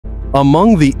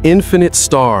Among the infinite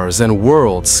stars and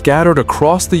worlds scattered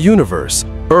across the universe,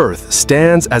 Earth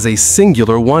stands as a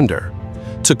singular wonder.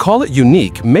 To call it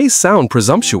unique may sound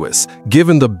presumptuous,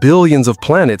 given the billions of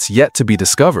planets yet to be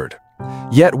discovered.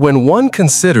 Yet when one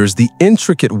considers the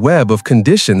intricate web of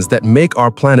conditions that make our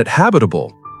planet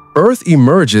habitable, Earth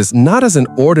emerges not as an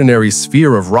ordinary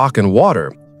sphere of rock and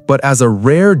water, but as a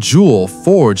rare jewel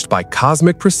forged by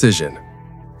cosmic precision.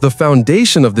 The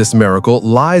foundation of this miracle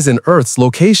lies in Earth's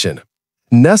location.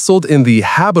 Nestled in the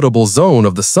habitable zone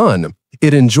of the Sun,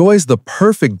 it enjoys the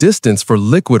perfect distance for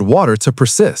liquid water to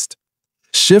persist.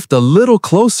 Shift a little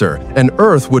closer, and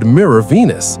Earth would mirror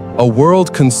Venus, a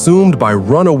world consumed by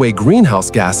runaway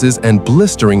greenhouse gases and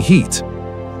blistering heat.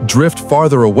 Drift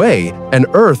farther away, and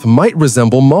Earth might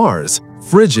resemble Mars,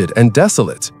 frigid and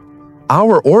desolate.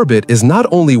 Our orbit is not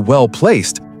only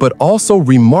well-placed, but also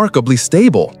remarkably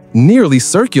stable, nearly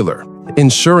circular,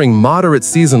 ensuring moderate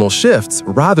seasonal shifts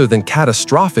rather than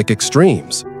catastrophic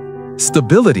extremes.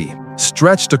 Stability,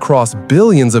 stretched across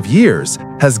billions of years,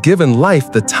 has given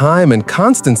life the time and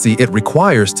constancy it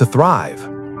requires to thrive.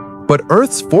 But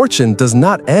Earth's fortune does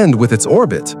not end with its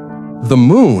orbit. The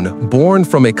Moon, born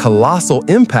from a colossal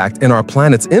impact in our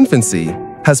planet's infancy,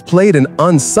 has played an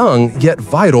unsung yet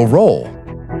vital role.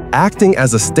 Acting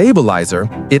as a stabilizer,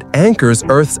 it anchors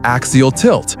Earth's axial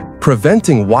tilt,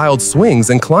 preventing wild swings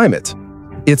in climate.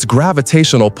 Its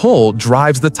gravitational pull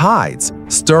drives the tides,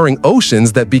 stirring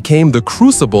oceans that became the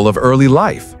crucible of early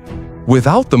life.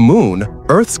 Without the Moon,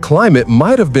 Earth's climate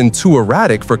might have been too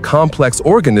erratic for complex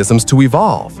organisms to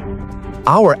evolve.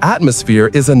 Our atmosphere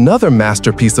is another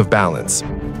masterpiece of balance.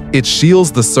 It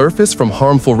shields the surface from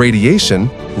harmful radiation,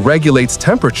 regulates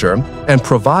temperature, and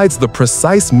provides the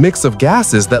precise mix of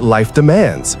gases that life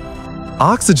demands.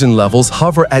 Oxygen levels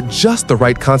hover at just the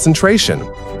right concentration,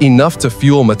 enough to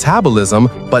fuel metabolism,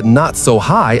 but not so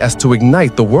high as to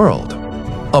ignite the world.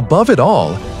 Above it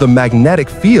all, the magnetic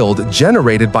field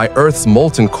generated by Earth's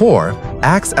molten core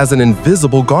acts as an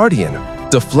invisible guardian,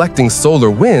 deflecting solar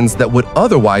winds that would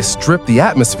otherwise strip the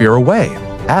atmosphere away,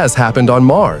 as happened on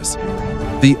Mars.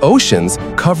 The oceans,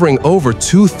 covering over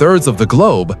 2/3 of the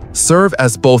globe, serve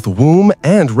as both womb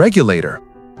and regulator.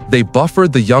 They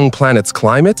buffered the young planet's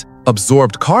climate,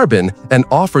 absorbed carbon, and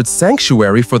offered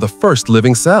sanctuary for the first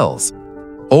living cells.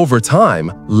 Over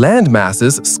time, land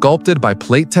masses sculpted by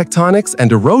plate tectonics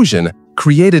and erosion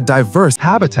created diverse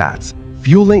habitats,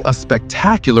 fueling a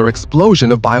spectacular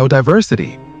explosion of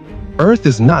biodiversity. Earth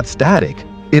is not static.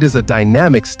 It is a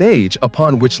dynamic stage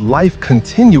upon which life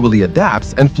continually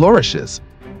adapts and flourishes.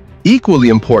 Equally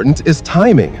important is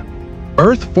timing.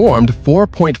 Earth formed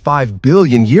 4.5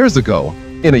 billion years ago,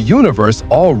 in a universe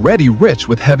already rich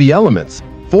with heavy elements,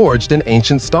 forged in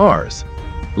ancient stars.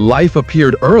 Life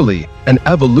appeared early, and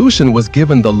evolution was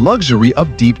given the luxury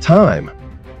of deep time.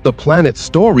 The planet's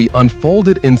story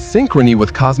unfolded in synchrony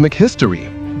with cosmic history,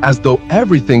 as though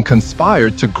everything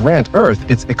conspired to grant Earth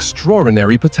its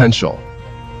extraordinary potential.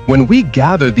 When we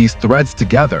gather these threads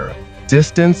together,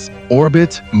 distance,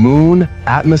 orbit, moon,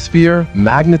 atmosphere,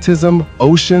 magnetism,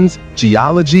 oceans,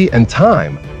 geology, and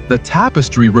time, the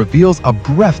tapestry reveals a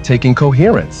breathtaking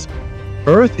coherence.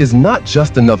 Earth is not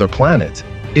just another planet.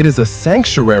 It is a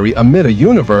sanctuary amid a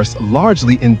universe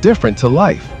largely indifferent to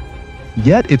life.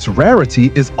 Yet its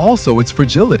rarity is also its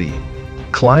fragility.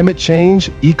 Climate change,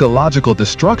 ecological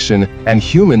destruction, and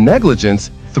human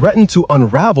negligence threaten to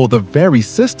unravel the very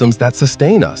systems that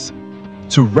sustain us.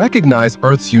 To recognize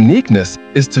Earth's uniqueness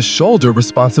is to shoulder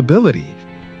responsibility.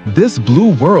 This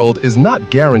blue world is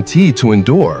not guaranteed to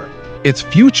endure. Its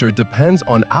future depends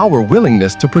on our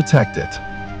willingness to protect it.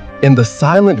 In the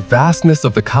silent vastness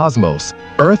of the cosmos,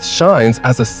 Earth shines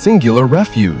as a singular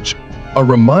refuge, a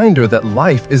reminder that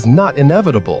life is not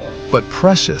inevitable, but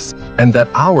precious, and that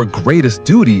our greatest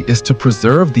duty is to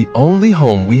preserve the only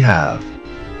home we have.